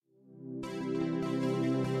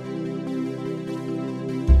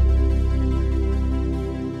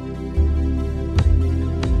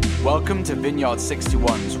Welcome to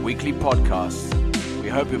Vineyard61's weekly podcast. We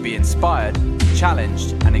hope you'll be inspired,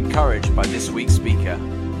 challenged, and encouraged by this week's speaker.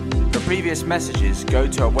 For previous messages, go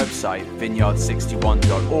to our website,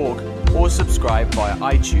 vineyard61.org, or subscribe via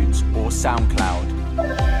iTunes or SoundCloud.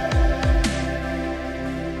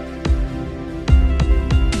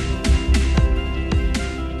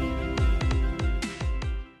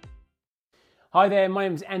 Hi there, my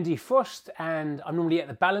name's Andy Frost and I'm normally at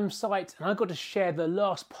the Balham site, and I got to share the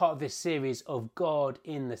last part of this series of God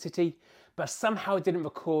in the City, but somehow it didn't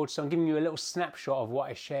record, so I'm giving you a little snapshot of what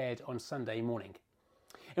I shared on Sunday morning.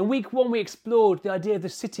 In week 1 we explored the idea of the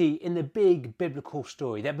city in the big biblical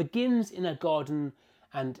story that begins in a garden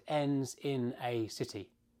and ends in a city.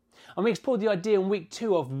 And we explored the idea in week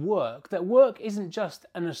 2 of work, that work isn't just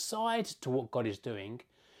an aside to what God is doing,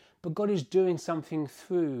 but God is doing something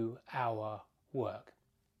through our work.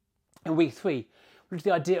 In week 3, we looked at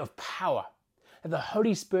the idea of power, that the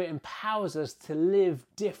Holy Spirit empowers us to live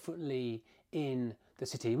differently in the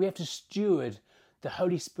city. We have to steward the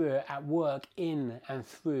Holy Spirit at work in and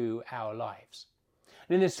through our lives.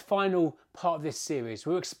 And in this final part of this series,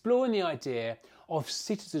 we're exploring the idea of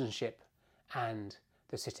citizenship and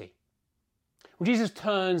the city. When Jesus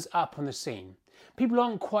turns up on the scene, people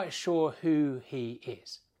aren't quite sure who he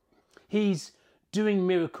is. He's doing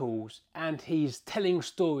miracles, and he's telling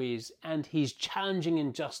stories, and he's challenging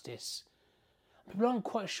injustice. People aren't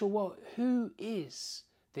quite sure, well, who is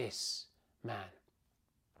this man?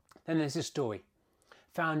 Then there's this story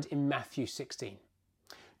found in Matthew 16.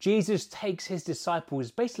 Jesus takes his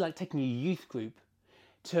disciples, basically like taking a youth group,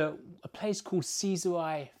 to a place called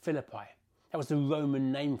Caesarea Philippi. That was the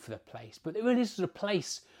Roman name for the place, but it really was a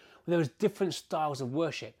place where there was different styles of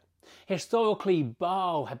worship. Historically,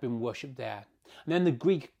 Baal had been worshipped there, and then the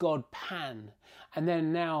Greek god Pan, and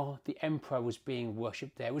then now the emperor was being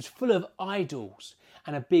worshipped there. It was full of idols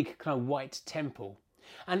and a big kind of white temple.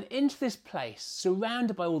 And into this place,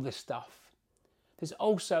 surrounded by all this stuff, there's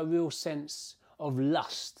also a real sense of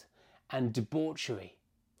lust and debauchery.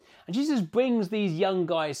 And Jesus brings these young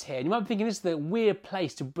guys here, and you might be thinking this is a weird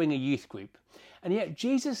place to bring a youth group. And yet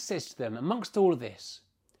Jesus says to them, amongst all of this,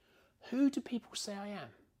 who do people say I am?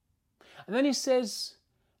 And then he says,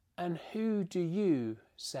 and who do you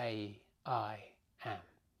say I am?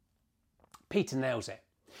 Peter nails it.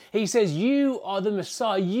 He says, you are the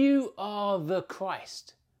Messiah, you are the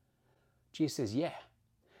Christ. Jesus says, yeah.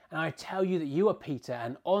 And I tell you that you are Peter,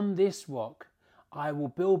 and on this rock I will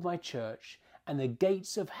build my church, and the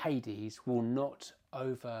gates of Hades will not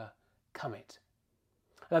overcome it.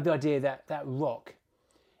 I love the idea that that rock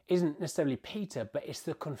isn't necessarily Peter, but it's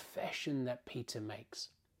the confession that Peter makes.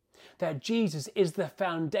 That Jesus is the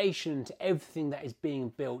foundation to everything that is being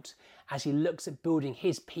built as he looks at building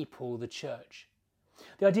his people, the church.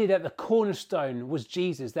 The idea that the cornerstone was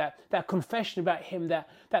Jesus, that confession about him,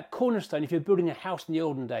 that cornerstone, if you're building a house in the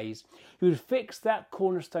olden days, you would fix that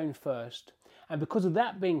cornerstone first. And because of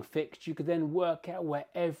that being fixed, you could then work out where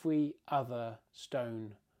every other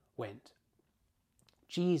stone went.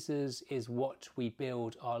 Jesus is what we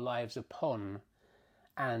build our lives upon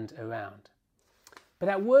and around. But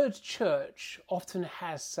that word church often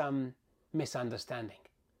has some misunderstanding.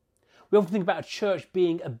 We often think about a church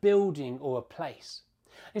being a building or a place.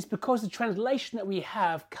 It's because the translation that we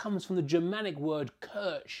have comes from the Germanic word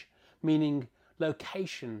kirch, meaning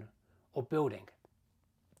location or building.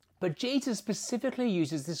 But Jesus specifically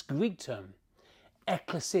uses this Greek term,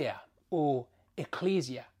 ekklesia or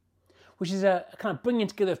ecclesia, which is a kind of bringing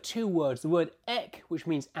together of two words, the word ek, which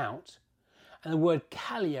means out, and the word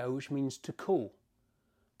kallio, which means to call.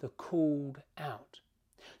 The called out.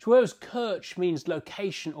 So whereas kirch means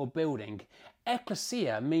location or building,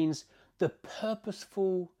 ecclesia means the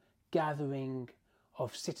purposeful gathering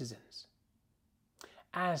of citizens.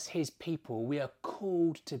 As his people, we are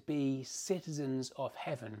called to be citizens of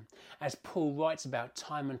heaven, as Paul writes about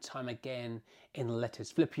time and time again in the letters.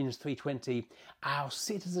 Philippians 3:20, our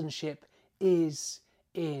citizenship is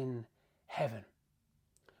in heaven.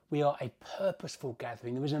 We are a purposeful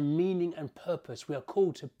gathering. There is a meaning and purpose. We are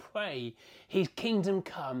called to pray his kingdom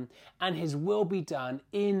come and his will be done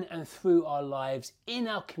in and through our lives, in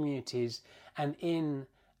our communities, and in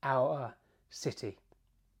our city.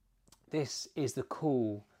 This is the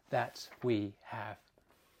call that we have.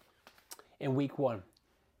 In week 1,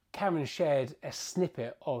 Karen shared a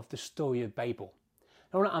snippet of the story of Babel.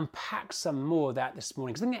 I want to unpack some more of that this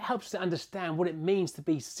morning, because I think it helps to understand what it means to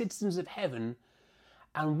be citizens of heaven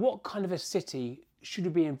and what kind of a city should we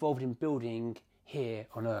be involved in building here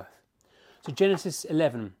on earth. So Genesis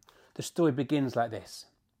 11, the story begins like this.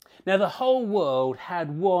 Now the whole world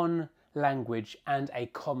had one language and a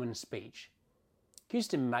common speech. Can you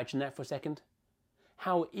just imagine that for a second?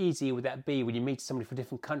 How easy would that be when you meet somebody from a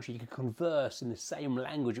different country? You could converse in the same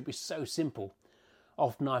language. It would be so simple.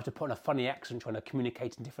 Often I have to put on a funny accent trying to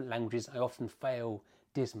communicate in different languages. I often fail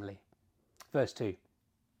dismally. Verse 2.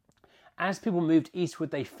 As people moved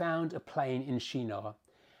eastward, they found a plain in Shinar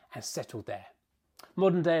and settled there.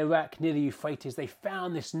 Modern day Iraq, near the Euphrates, they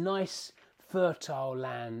found this nice, fertile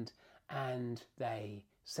land and they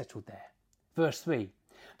settled there. Verse 3.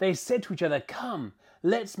 They said to each other, "Come,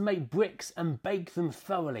 let's make bricks and bake them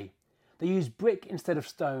thoroughly." They used brick instead of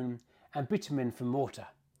stone and bitumen for mortar.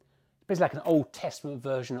 It's basically like an Old Testament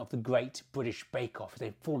version of the Great British Bake Off.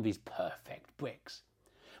 They formed these perfect bricks.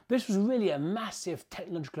 This was really a massive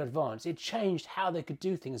technological advance. It changed how they could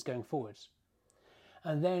do things going forwards.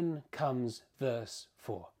 And then comes verse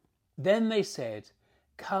 4. Then they said,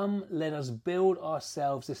 "Come, let us build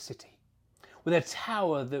ourselves a city with a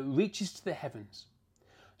tower that reaches to the heavens,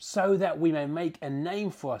 so that we may make a name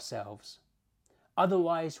for ourselves.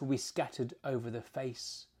 Otherwise we'll be scattered over the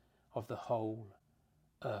face of the whole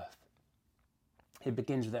earth." It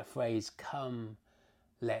begins with that phrase, "Come,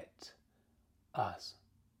 let us."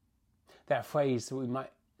 That phrase that we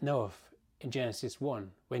might know of in Genesis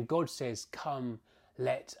 1, when God says, "Come,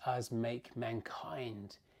 let us make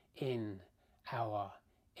mankind in our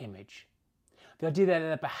image." The idea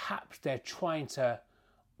that perhaps they're trying to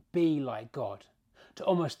be like God, to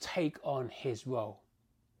almost take on his role.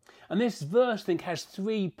 And this verse, I think, has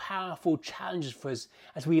three powerful challenges for us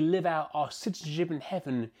as we live out our citizenship in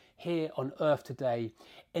heaven here on earth today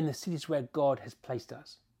in the cities where God has placed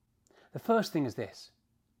us. The first thing is this: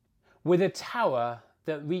 with a tower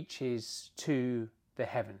that reaches to the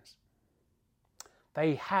heavens.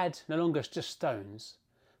 They had no longer just stones,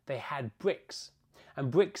 they had bricks, and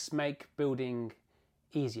bricks make building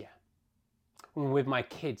easier. When with my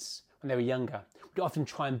kids, when they were younger, we'd often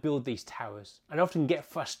try and build these towers. I'd often get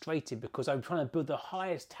frustrated because I was trying to build the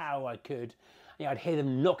highest tower I could. I'd hear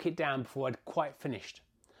them knock it down before I'd quite finished.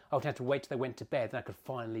 I would have to wait till they went to bed, then I could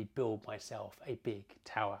finally build myself a big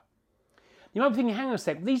tower. You might be thinking, hang on a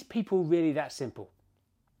sec, these people really that simple?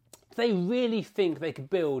 Do they really think they could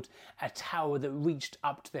build a tower that reached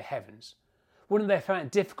up to the heavens? Wouldn't they find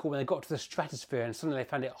it difficult when they got to the stratosphere and suddenly they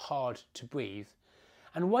found it hard to breathe?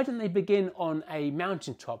 And why didn't they begin on a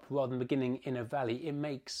mountaintop rather than beginning in a valley? It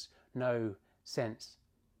makes no sense.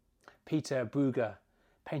 Peter Brugger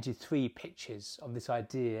painted three pictures of this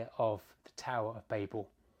idea of the Tower of Babel.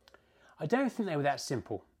 I don't think they were that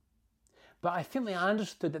simple, but I think they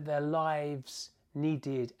understood that their lives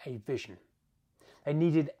needed a vision. They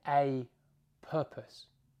needed a purpose.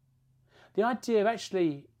 The idea of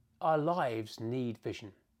actually our lives need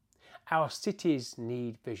vision. Our cities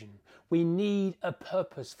need vision. We need a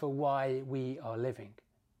purpose for why we are living.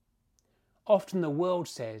 Often the world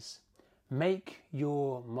says, make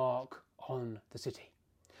your mark on the city.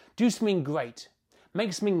 Do something great.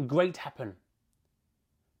 Make something great happen.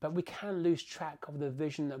 But we can lose track of the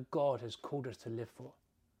vision that God has called us to live for.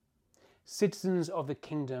 Citizens of the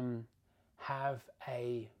kingdom have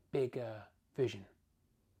a bigger vision.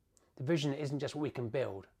 The vision isn't just what we can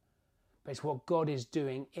build, but it's what God is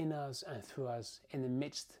doing in us and through us in the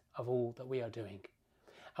midst of all that we are doing.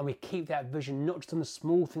 And we keep that vision not just on the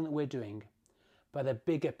small thing that we're doing, but the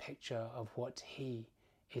bigger picture of what he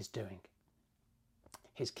is doing.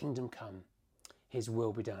 His kingdom come, his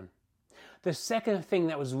will be done. The second thing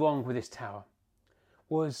that was wrong with this tower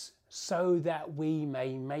was so that we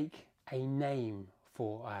may make a name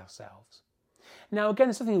for ourselves. Now again,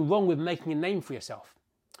 there's something wrong with making a name for yourself.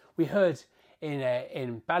 We heard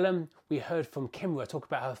in Balaam, we heard from Kimra talk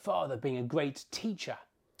about her father being a great teacher.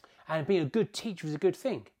 And being a good teacher is a good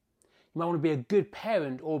thing. You might want to be a good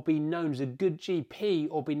parent or be known as a good GP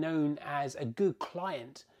or be known as a good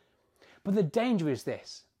client. But the danger is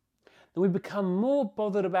this, that we become more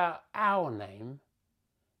bothered about our name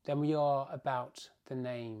than we are about the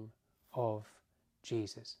name of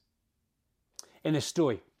Jesus. In this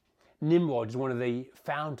story, Nimrod is one of the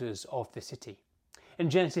founders of the city. In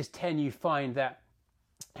Genesis 10, you find that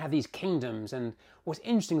you have these kingdoms, and what's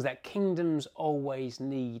interesting is that kingdoms always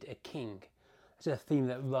need a king. It's a theme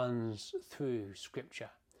that runs through Scripture.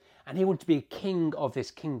 And he wanted to be a king of this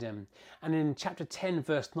kingdom. And in chapter 10,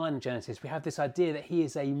 verse 9 of Genesis, we have this idea that he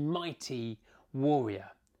is a mighty warrior.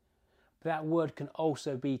 But that word can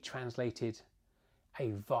also be translated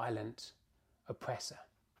a violent oppressor.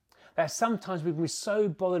 That sometimes we can be so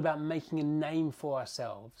bothered about making a name for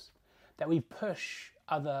ourselves that we push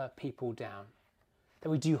other people down, that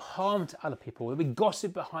we do harm to other people, that we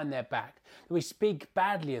gossip behind their back, that we speak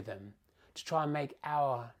badly of them to try and make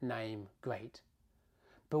our name great.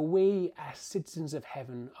 But we, as citizens of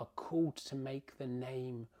heaven, are called to make the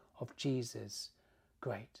name of Jesus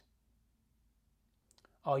great.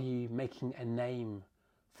 Are you making a name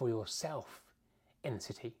for yourself in the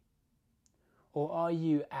city? Or are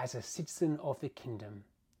you, as a citizen of the kingdom,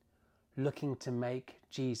 looking to make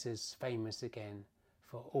Jesus famous again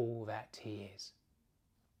for all that he is?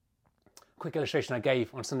 Quick illustration I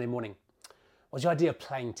gave on Sunday morning was the idea of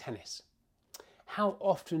playing tennis. How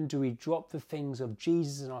often do we drop the things of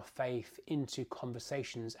Jesus and our faith into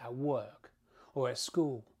conversations at work or at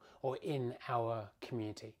school or in our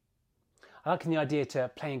community? I like the idea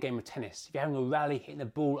to playing a game of tennis. If you're having a rally, hitting the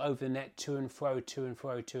ball over the net, to and fro, to and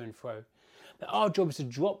fro, to and fro. That our job is to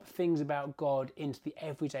drop things about God into the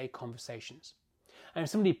everyday conversations. And if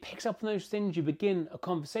somebody picks up on those things, you begin a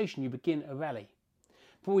conversation, you begin a rally.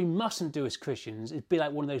 But what we mustn't do as Christians is be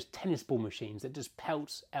like one of those tennis ball machines that just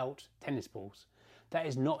pelts out tennis balls. That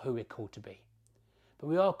is not who we're called to be. But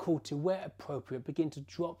we are called to, where appropriate, begin to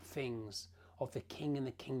drop things of the King and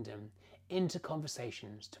the kingdom into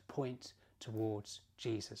conversations to point towards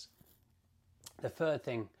Jesus. The third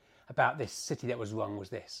thing about this city that was wrong was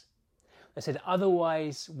this. They said,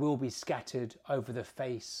 otherwise we'll be scattered over the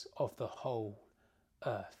face of the whole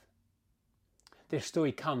earth. This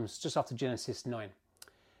story comes just after Genesis 9.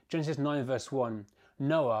 Genesis 9 verse 1,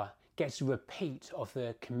 Noah gets a repeat of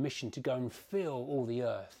the commission to go and fill all the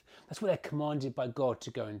earth. That's what they're commanded by God to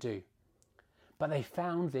go and do. But they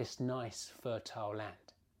found this nice fertile land.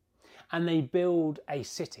 And they build a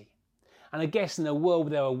city. And I guess in a world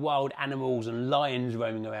where there are wild animals and lions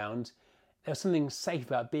roaming around, there's something safe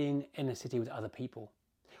about being in a city with other people,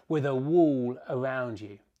 with a wall around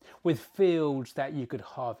you, with fields that you could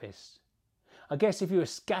harvest. I guess if you were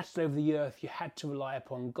scattered over the earth, you had to rely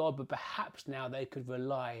upon God, but perhaps now they could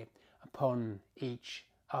rely upon each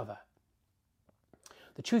other.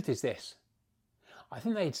 The truth is this. I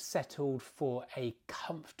think they'd settled for a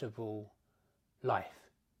comfortable life.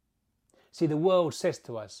 See, the world says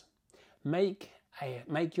to us, make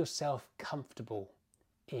yourself comfortable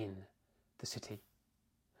in the city.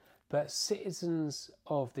 But citizens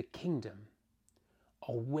of the kingdom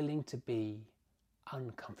are willing to be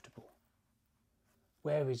uncomfortable.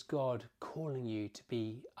 Where is God calling you to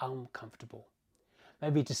be uncomfortable?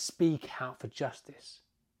 Maybe to speak out for justice.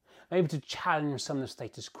 Maybe to challenge some of the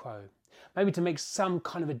status quo. Maybe to make some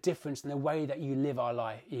kind of a difference in the way that you live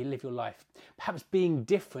your life. Perhaps being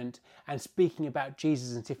different and speaking about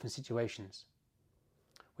Jesus in different situations.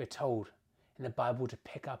 We're told in the Bible to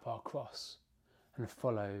pick up our cross and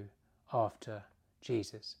follow after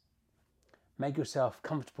Jesus. Make yourself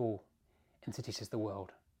comfortable in cities, says the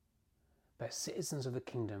world. But citizens of the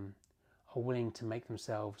kingdom are willing to make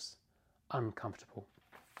themselves uncomfortable.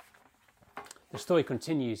 The story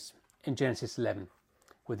continues in Genesis 11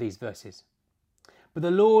 with these verses. But the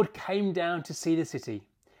Lord came down to see the city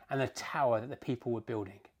and the tower that the people were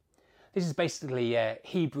building. This is basically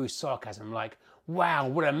Hebrew sarcasm, like, wow,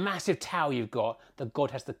 what a massive tower you've got, that God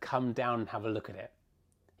has to come down and have a look at it.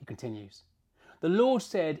 He continues. The Lord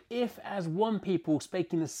said, if as one people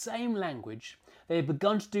speaking the same language, they have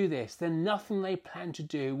begun to do this, then nothing they plan to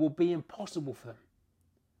do will be impossible for them.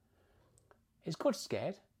 Is God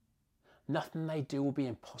scared? Nothing they do will be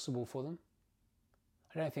impossible for them?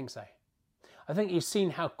 I don't think so. I think you've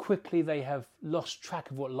seen how quickly they have lost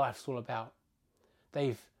track of what life's all about.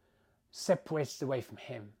 They've separated away from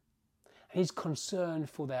him. And he's concerned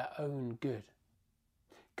for their own good.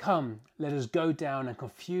 Come, let us go down and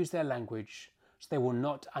confuse their language, so they will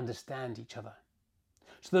not understand each other.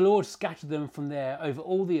 So the Lord scattered them from there over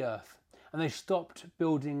all the earth, and they stopped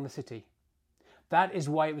building the city. That is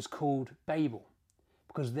why it was called Babel,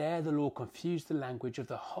 because there the Lord confused the language of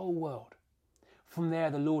the whole world. From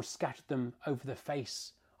there the Lord scattered them over the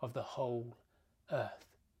face of the whole earth.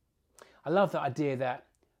 I love the idea that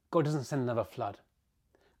God doesn't send another flood.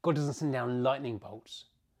 God doesn't send down lightning bolts.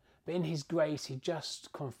 But in his grace, he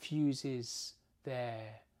just confuses their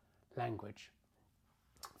language.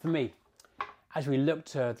 For me, as we look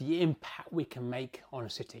to the impact we can make on a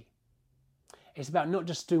city, it's about not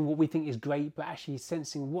just doing what we think is great, but actually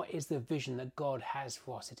sensing what is the vision that God has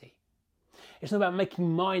for our city. It's not about making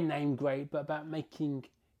my name great, but about making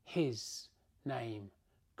his name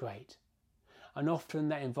great. And often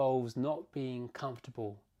that involves not being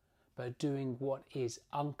comfortable, but doing what is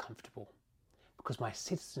uncomfortable, because my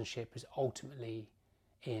citizenship is ultimately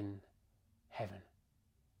in heaven.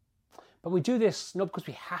 But we do this not because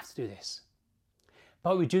we have to do this,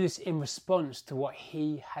 but we do this in response to what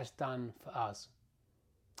he has done for us.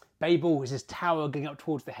 Babel is his tower going up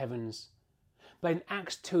towards the heavens. But in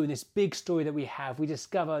Acts 2, in this big story that we have, we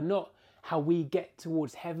discover not how we get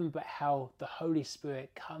towards heaven, but how the Holy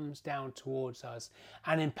Spirit comes down towards us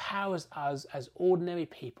and empowers us as ordinary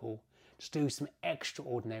people to do some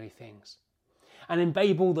extraordinary things. And in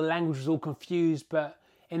Babel, the language was all confused, but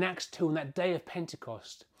in Acts 2, on that day of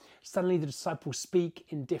Pentecost, suddenly the disciples speak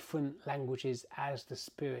in different languages as the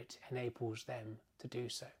Spirit enables them to do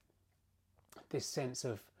so. This sense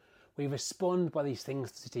of we respond by these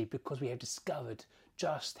things to the city because we have discovered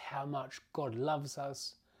just how much God loves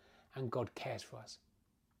us and God cares for us.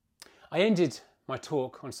 I ended my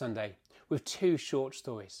talk on Sunday with 2 short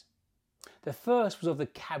stories. The first was of the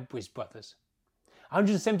Cadbury's brothers.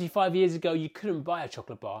 175 years ago, you couldn't buy a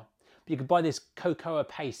chocolate bar, but you could buy this cocoa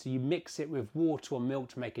paste, so you mix it with water or milk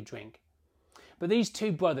to make a drink. But these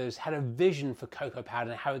 2 brothers had a vision for cocoa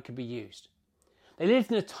powder and how it could be used. They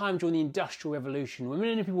lived in a time during the Industrial Revolution when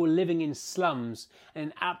many people were living in slums and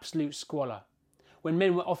in absolute squalor, when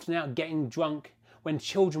men were often out getting drunk, when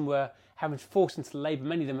children were having forced into labour,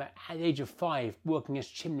 many of them at the age of 5, working as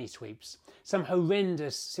chimney sweeps. Some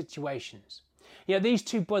horrendous situations. Yet these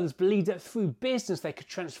 2 brothers believed that through business they could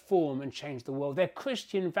transform and change the world. Their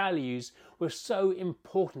Christian values were so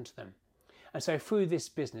important to them. And so through this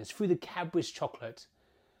business, through the Cadbury's chocolate,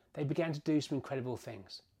 they began to do some incredible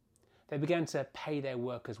things. They began to pay their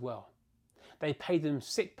workers well. They paid them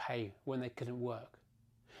sick pay when they couldn't work.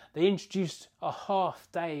 They introduced a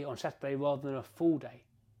half day on Saturday rather than a full day.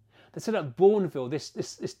 They set up Bourneville,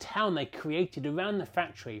 this town they created around the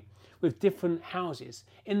factory with different houses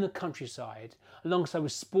in the countryside, alongside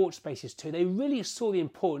with sports spaces too. They really saw the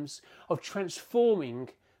importance of transforming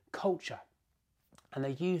culture, and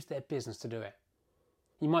they used their business to do it.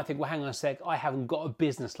 You might think, well, hang on a sec, I haven't got a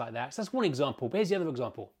business like that. So that's one example, but here's the other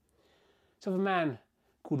example. It's of a man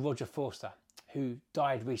called Roger Forster, who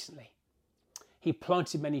died recently. He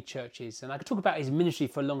planted many churches, and I could talk about his ministry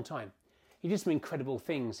for a long time. He did some incredible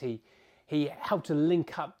things. He helped to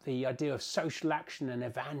link up the idea of social action and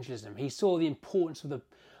evangelism. He saw the importance of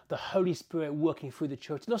the Holy Spirit working through the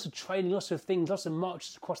church. Lots of training, lots of things, lots of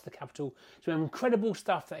marches across the capital. Some incredible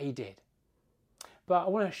stuff that he did. But I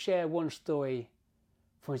want to share one story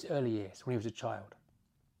from his early years when he was a child.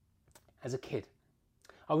 As a kid,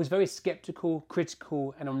 I was very sceptical,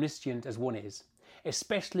 critical and omniscient as one is,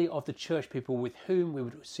 especially of the church people with whom we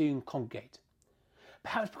would soon congregate.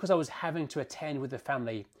 Perhaps because I was having to attend with the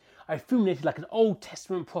family, I fulminated like an Old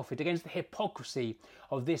Testament prophet against the hypocrisy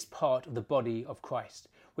of this part of the body of Christ,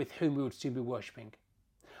 with whom we would soon be worshipping.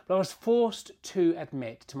 But I was forced to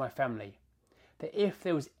admit to my family that if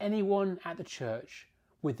there was anyone at the church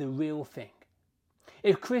with the real thing,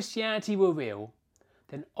 if Christianity were real,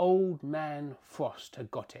 then old man Frost had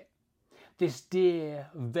got it. This dear,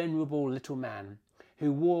 venerable little man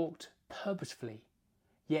who walked purposefully,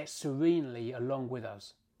 yet serenely along with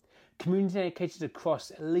us, communicated across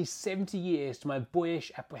at least 70 years to my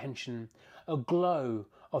boyish apprehension a glow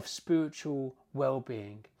of spiritual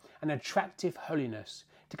well-being, an attractive holiness,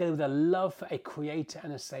 together with a love for a creator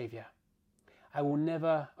and a saviour. I will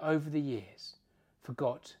never, over the years,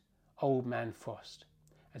 forgot old man Frost,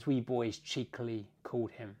 as we boys cheekily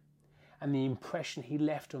called him, and the impression he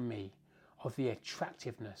left on me of the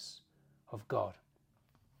attractiveness of God.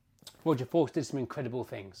 Roger Forster did some incredible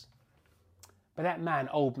things. But that man,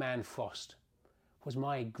 old man Frost, was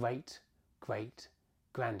my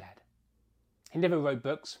great-great-granddad. He never wrote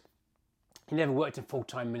books. He never worked in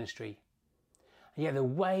full-time ministry. And yet the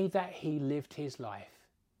way that he lived his life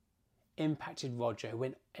impacted Roger,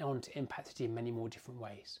 went on to impact it in many more different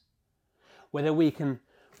ways. Whether we can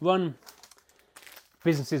run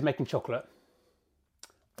businesses making chocolate,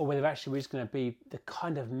 or whether actually we're just going to be the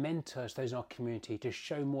kind of mentors to those in our community to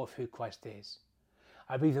show more of who Christ is.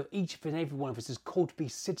 I believe that each and every one of us is called to be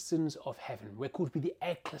citizens of heaven. We're called to be the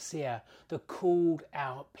ecclesia, the called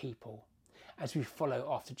out people, as we follow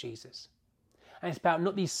after Jesus. And it's about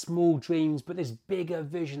not these small dreams, but this bigger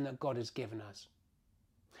vision that God has given us.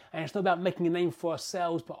 And it's not about making a name for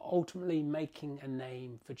ourselves, but ultimately making a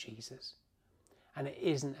name for Jesus. And it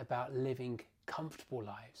isn't about living comfortable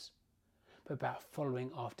lives, but about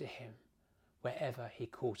following after him wherever he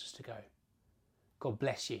calls us to go. God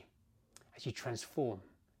bless you as you transform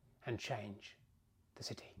and change the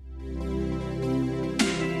city.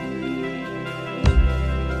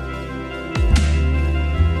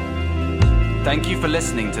 Thank you for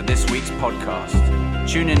listening to this week's podcast.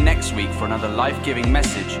 Tune in next week for another life-giving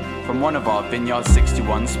message from one of our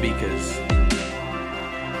Vineyard61 speakers.